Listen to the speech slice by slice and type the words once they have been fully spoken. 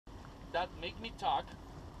that make me talk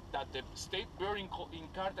that the state bird in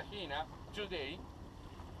Cartagena today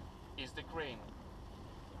is the crane.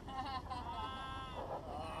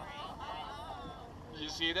 You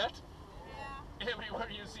see that? Everywhere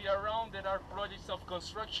you see around there are projects of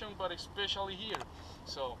construction, but especially here.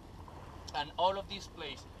 So, and all of this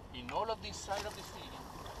place, in all of this side of the city,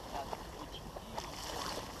 which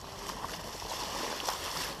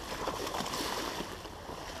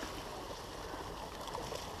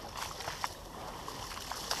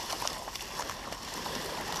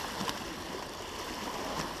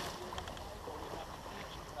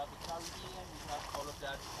all of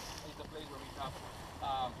that is the place where we have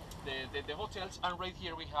the hotels, and right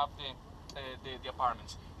here we have the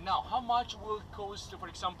apartments. Now, how much will cost, for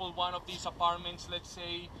example, one of these apartments, let's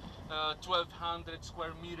say 1,200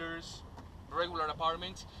 square meters, regular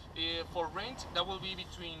apartment? For rent, that will be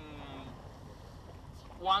between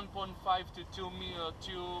 1.5 to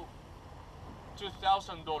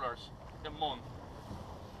 $2,000 a month.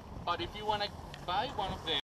 But if you want to buy one of them,